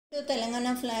Telangana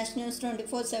flash news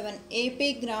 24/7 AP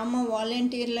గ్రామ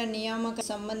వాలంటీర్ల నియామక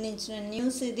సంబంధించిన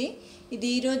న్యూస్ ఇది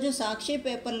ఈరోజు సాక్షి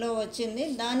పేపర్లో వచ్చింది.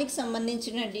 దానికి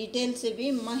సంబంధించిన డీటెయిల్స్ ఇవి.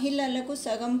 మహిళలకు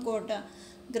సగం కోట,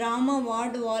 గ్రామ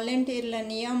వార్డు వాలంటీర్ల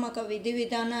నియామక విధి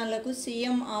విధానాలకు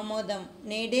సీఎం ఆమోదం,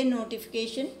 నేడే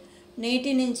నోటిఫికేషన్,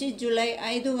 నేటి నుంచి జూలై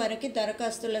 5 వరకు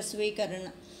దరఖాస్తుల స్వీకరణ.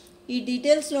 ఈ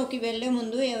డీటెయిల్స్లోకి వెళ్ళే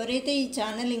ముందు ఎవరైతే ఈ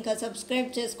ఛానల్ ఇంకా సబ్స్క్రైబ్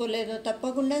చేసుకోలేదో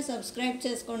తప్పకుండా సబ్స్క్రైబ్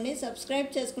చేసుకోండి. సబ్స్క్రైబ్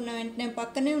చేసుకున్న వెంటనే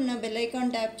పక్కనే ఉన్న బెల్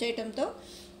ఐకాన్ ట్యాప్ చేయడంతో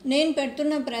నేను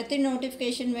పెడుతున్న ప్రతి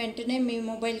నోటిఫికేషన్ వెంటనే మీ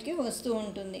మొబైల్కి వస్తూ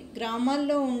ఉంటుంది.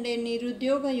 గ్రామాల్లో ఉండే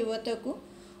నిరుద్యోగ యువతకు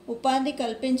ఉపాధి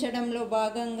కల్పించడంలో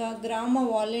భాగంగా గ్రామ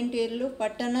వాలంటీర్లు,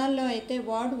 పట్టణాల్లో అయితే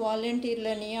వార్డు వాలంటీర్ల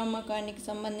నియామకానికి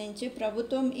సంబంధించి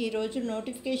ప్రభుత్వం ఈరోజు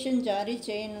నోటిఫికేషన్ జారీ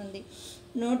చేయనుంది.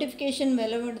 నోటిఫికేషన్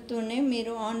వెలువడుతూనే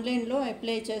మీరు ఆన్లైన్లో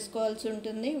అప్లై చేసుకోవాల్సి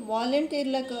ఉంటుంది.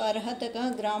 వాలంటీర్లకు అర్హతగా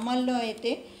గ్రామాల్లో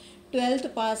అయితే 12th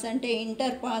పాస్ అంటే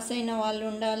ఇంటర్ పాస్ అయిన వాళ్ళు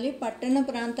ఉండాలి. పట్టణ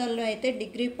ప్రాంతాల్లో అయితే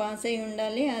డిగ్రీ పాస్ అయి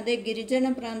ఉండాలి. అదే గిరిజన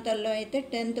ప్రాంతాల్లో అయితే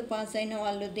 10th పాస్ అయిన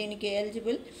వాళ్ళు దీనికి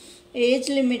ఎలిజిబుల్. ఏజ్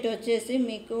లిమిట్ వచ్చేసి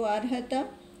మీకు అర్హత,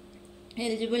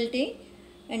 ఎలిజిబిలిటీ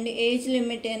అండ్ ఏజ్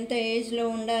లిమిట్ ఎంత ఏజ్లో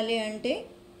ఉండాలి అంటే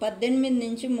 18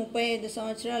 నుంచి 35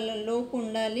 సంవత్సరాల లోపు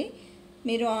ఉండాలి.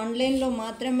 మీరు ఆన్లైన్లో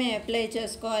మాత్రమే అప్లై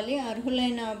చేసుకోవాలి.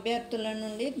 అర్హులైన అభ్యర్థుల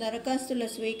నుండి దరఖాస్తుల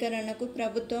స్వీకరణకు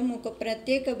ప్రభుత్వం ఒక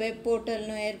ప్రత్యేక వెబ్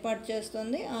పోర్టల్ను ఏర్పాటు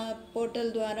చేస్తుంది. ఆ పోర్టల్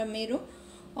ద్వారా మీరు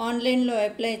ఆన్లైన్లో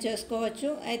అప్లై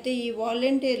చేసుకోవచ్చు. అయితే ఈ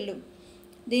వాలంటీర్లు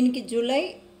దీనికి జూలై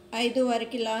 5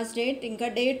 వరకు లాస్ట్ డేట్. ఇంకా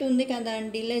డేట్ ఉంది కదా అని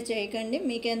డిలే చేయకండి.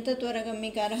 మీకు ఎంత త్వరగా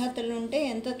మీకు అర్హతలు ఉంటే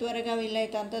ఎంత త్వరగా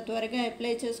వీలైతే అంత త్వరగా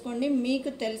అప్లై చేసుకోండి. మీకు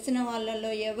తెలిసిన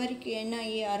వాళ్ళలో ఎవరికైనా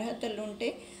ఈ అర్హతలు ఉంటే,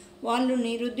 వాళ్ళు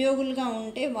నిరుద్యోగులుగా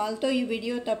ఉంటే వాళ్ళతో ఈ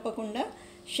వీడియో తప్పకుండా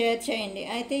షేర్ చేయండి.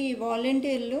 అయితే ఈ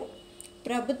వాలంటీర్లు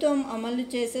ప్రభుత్వం అమలు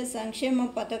చేసే సంక్షేమ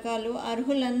పథకాలు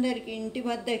అర్హులందరికీ ఇంటి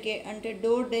వద్దకే అంటే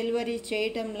డోర్ డెలివరీ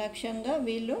చేయటం లక్ష్యంగా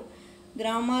వీళ్ళు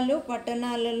గ్రామాలు,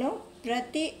 పట్టణాలలో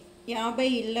ప్రతి 50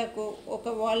 ఇళ్లకు ఒక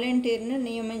వాలంటీర్ను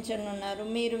నియమించనున్నారు.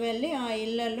 మీరు వెళ్ళి ఆ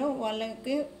ఇళ్లలో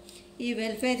వాళ్ళకి ఈ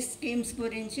వెల్ఫేర్ స్కీమ్స్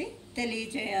గురించి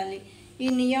తెలియజేయాలి. ఈ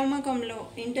నియామకంలో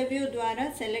ఇంటర్వ్యూ ద్వారా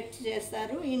సెలెక్ట్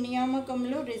చేస్తారు. ఈ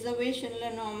నియామకంలో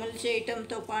రిజర్వేషన్లను అమలు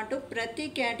చేయటంతో పాటు ప్రతి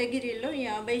కేటగిరీలో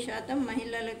 50%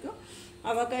 మహిళలకు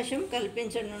అవకాశం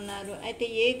కల్పించనున్నారు. అయితే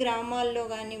ఏ గ్రామాల్లో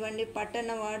కానివ్వండి, పట్టణ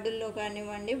వార్డుల్లో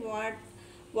కానివ్వండి,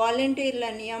 వాలంటీర్ల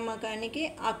నియామకానికి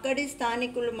అక్కడి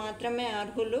స్థానికులు మాత్రమే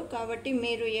అర్హులు. కాబట్టి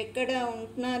మీరు ఎక్కడ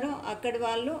ఉంటున్నారో అక్కడి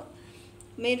వాళ్ళు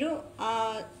మీరు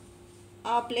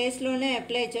ఆ ప్లేస్లోనే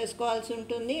అప్లై చేసుకోవాల్సి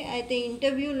ఉంటుంది. అయితే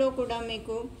ఇంటర్వ్యూలో కూడా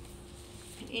మీకు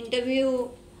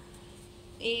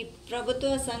ఈ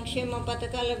ప్రభుత్వ సంక్షేమ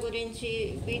పథకాల గురించి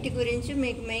వీటి గురించి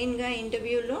మీకు మెయిన్గా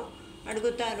ఇంటర్వ్యూలో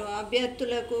అడుగుతారు.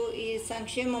 అభ్యర్థులకు ఈ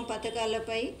సంక్షేమ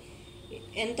పథకాలపై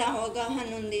ఎంత అవగాహన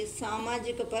ఉంది,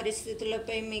 సామాజిక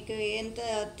పరిస్థితులపై మీకు ఎంత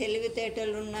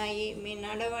తెలివితేటలు ఉన్నాయి, మీ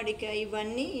నడవడిక,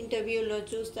 ఇవన్నీ ఇంటర్వ్యూలో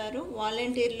చూస్తారు.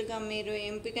 వాలంటీర్లుగా మీరు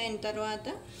ఎంపికైన తర్వాత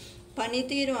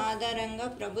పనితీరు ఆధారంగా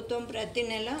ప్రభుత్వం ప్రతి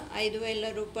నెల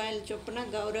 5,000 రూపాయల చొప్పున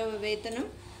గౌరవ వేతనం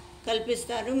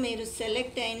కల్పిస్తారు. మీరు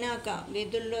సెలెక్ట్ అయినాక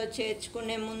విధుల్లో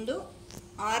చేర్చుకునే ముందు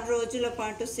 6 రోజుల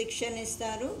పాటు శిక్షణ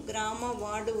ఇస్తారు. గ్రామ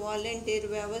వార్డు వాలంటీర్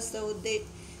వ్యవస్థ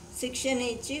శిక్షణ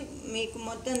ఇచ్చి మీకు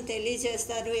మొత్తం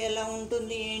తెలియజేస్తారు. ఎలా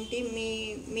ఉంటుంది, ఏంటి,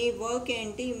 మీ వర్క్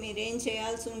ఏంటి, మీరేం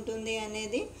చేయాల్సి ఉంటుంది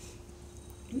అనేది.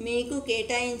 మీకు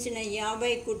కేటాయించిన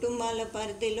 50 కుటుంబాల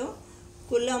పరిధిలో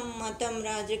కులం, మతం,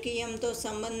 రాజకీయంతో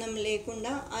సంబంధం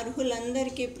లేకుండా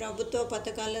అర్హులందరికీ ప్రభుత్వ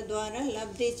పథకాల ద్వారా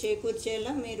లబ్ధి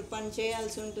చేకూర్చేలా మీరు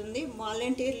పనిచేయాల్సి ఉంటుంది.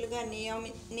 వాలంటీర్లుగా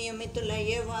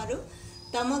నియమితులయ్యేవారు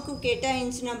తమకు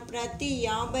కేటాయించిన ప్రతి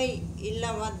 50 ఇళ్ల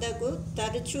వద్దకు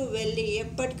తరచూ వెళ్ళి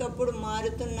ఎప్పటికప్పుడు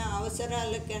మారుతున్న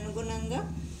అవసరాలకు అనుగుణంగా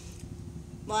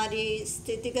వారి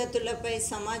స్థితిగతులపై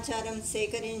సమాచారం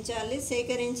సేకరించాలి.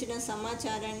 సేకరించిన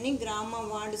సమాచారాన్ని గ్రామ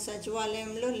వార్డు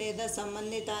సచివాలయంలో లేదా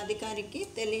సంబంధిత అధికారికి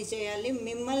తెలియజేయాలి.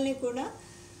 మిమ్మల్ని కూడా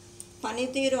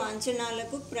పనితీరు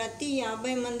అంచనాలకు ప్రతి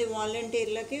 50 మంది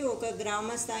వాలంటీర్లకి ఒక గ్రామ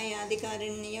స్థాయి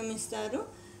అధికారిని నియమిస్తారు.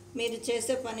 మీరు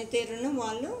చేసే పనితీరును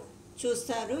వాళ్ళు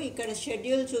చూస్తారు. ఇక్కడ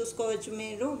షెడ్యూల్ చూసుకోవచ్చు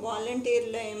మీరు.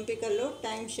 వాలంటీర్ల ఎంపికలో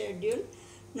టైం షెడ్యూల్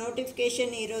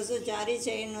నోటిఫికేషన్ ఈరోజు జారీ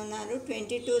చేయనున్నారు.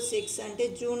 22/6 అంటే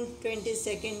జూన్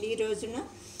 22 ఈ రోజున.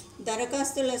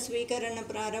 దరఖాస్తుల స్వీకరణ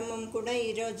ప్రారంభం కూడా ఈ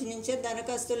రోజు నుంచే.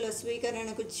 దరఖాస్తుల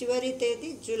స్వీకరణకు చివరి తేదీ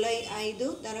జూలై 5.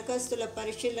 దరఖాస్తుల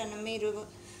పరిశీలన మీరు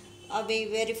అవి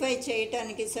వెరిఫై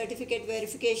చేయటానికి సర్టిఫికేట్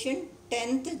వెరిఫికేషన్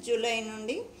 10th జూలై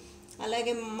నుండి.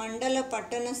 అలాగే మండల,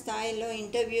 పట్టణ స్థాయిలో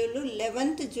ఇంటర్వ్యూలు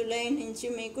 11th జూలై నుంచి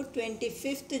మీకు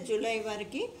 25th జూలై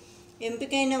వరకు.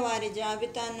 ఎంపికైన వారి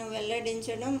జాబితాను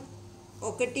వెల్లడించడం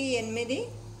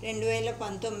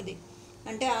 1/8/2019.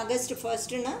 అంటే ఆగస్టు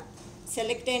 1న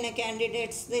సెలెక్ట్ అయిన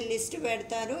క్యాండిడేట్స్ది లిస్ట్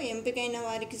పెడతారు. ఎంపికైన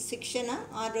వారికి శిక్షణ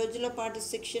 6 రోజుల పాటు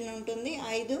శిక్షణ ఉంటుంది.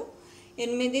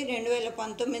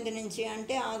 5/8/2019 నుంచి,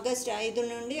 అంటే ఆగస్టు 5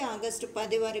 నుండి ఆగస్టు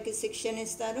 10 వరకు శిక్షణ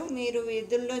ఇస్తారు. మీరు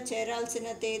విధుల్లో చేరాల్సిన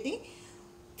తేదీ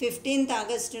 15th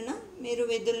ఆగస్టున మీరు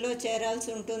విధుల్లో చేరాల్సి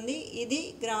ఉంటుంది. ఇది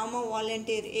గ్రామ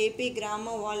వాలంటీర్, ఏపీ గ్రామ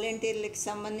వాలంటీర్లకు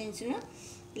సంబంధించిన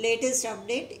లేటెస్ట్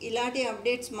అప్డేట్. ఇలాంటి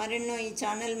అప్డేట్స్ మరెన్నో ఈ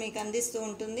ఛానల్ మీకు అందిస్తూ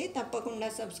ఉంటుంది. తప్పకుండా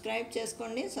సబ్స్క్రైబ్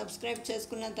చేసుకోండి. సబ్స్క్రైబ్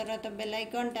చేసుకున్న తర్వాత బెల్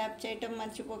ఐకాన్ ట్యాప్ చేయటం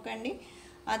మర్చిపోకండి.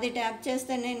 అది ట్యాప్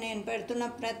చేస్తేనే నేను పెడుతున్న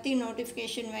ప్రతి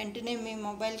నోటిఫికేషన్ వెంటనే మీ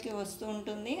మొబైల్కి వస్తూ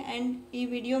ఉంటుంది. అండ్ ఈ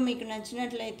వీడియో మీకు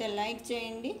నచ్చినట్లయితే లైక్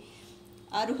చేయండి.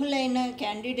 అర్హులైన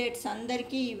క్యాండిడేట్స్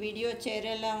అందరికీ ఈ వీడియో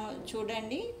చేరేలా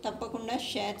చూడండి. తప్పకుండా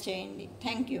షేర్ చేయండి.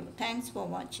 Thanks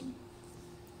for watching.